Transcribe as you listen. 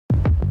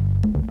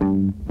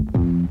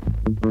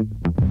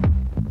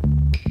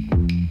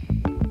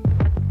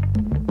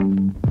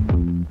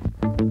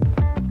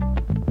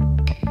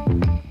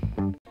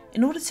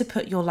to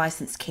put your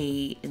license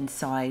key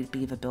inside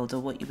Beaver Builder,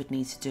 what you would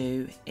need to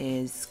do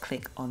is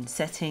click on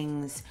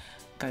Settings,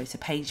 go to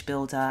Page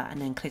Builder,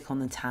 and then click on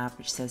the tab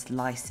which says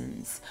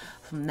License.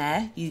 From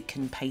there you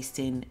can paste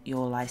in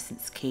your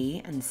license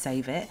key and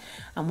save it,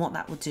 and what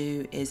that will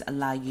do is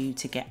allow you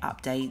to get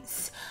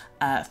updates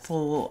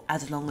for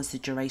as long as the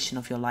duration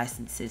of your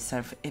licenses.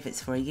 So if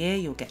it's for a year,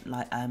 you'll get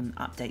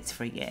updates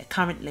for a year.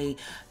 Currently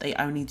they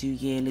only do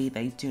yearly,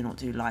 they do not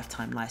do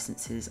lifetime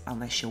licenses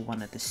unless you're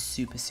one of the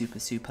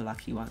super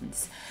lucky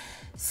ones.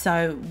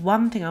 So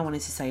one thing I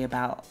wanted to say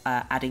about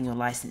adding your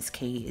license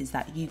key is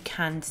that you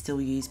can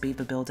still use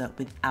Beaver Builder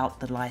without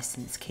the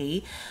license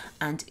key,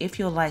 and if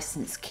your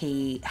license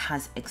key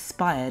has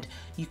expired,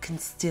 you can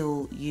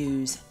still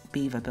use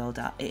Beaver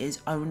Builder. It is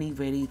only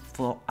really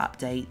for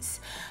updates,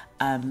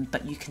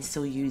 but you can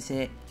still use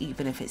it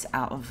even if it's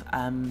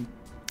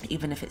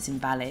even if it's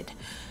invalid.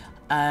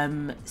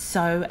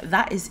 So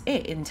that is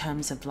it in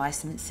terms of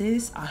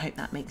licenses. I hope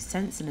that makes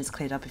sense and has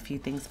cleared up a few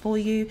things for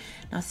you.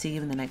 And I'll see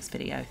you in the next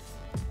video.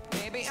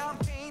 Baby,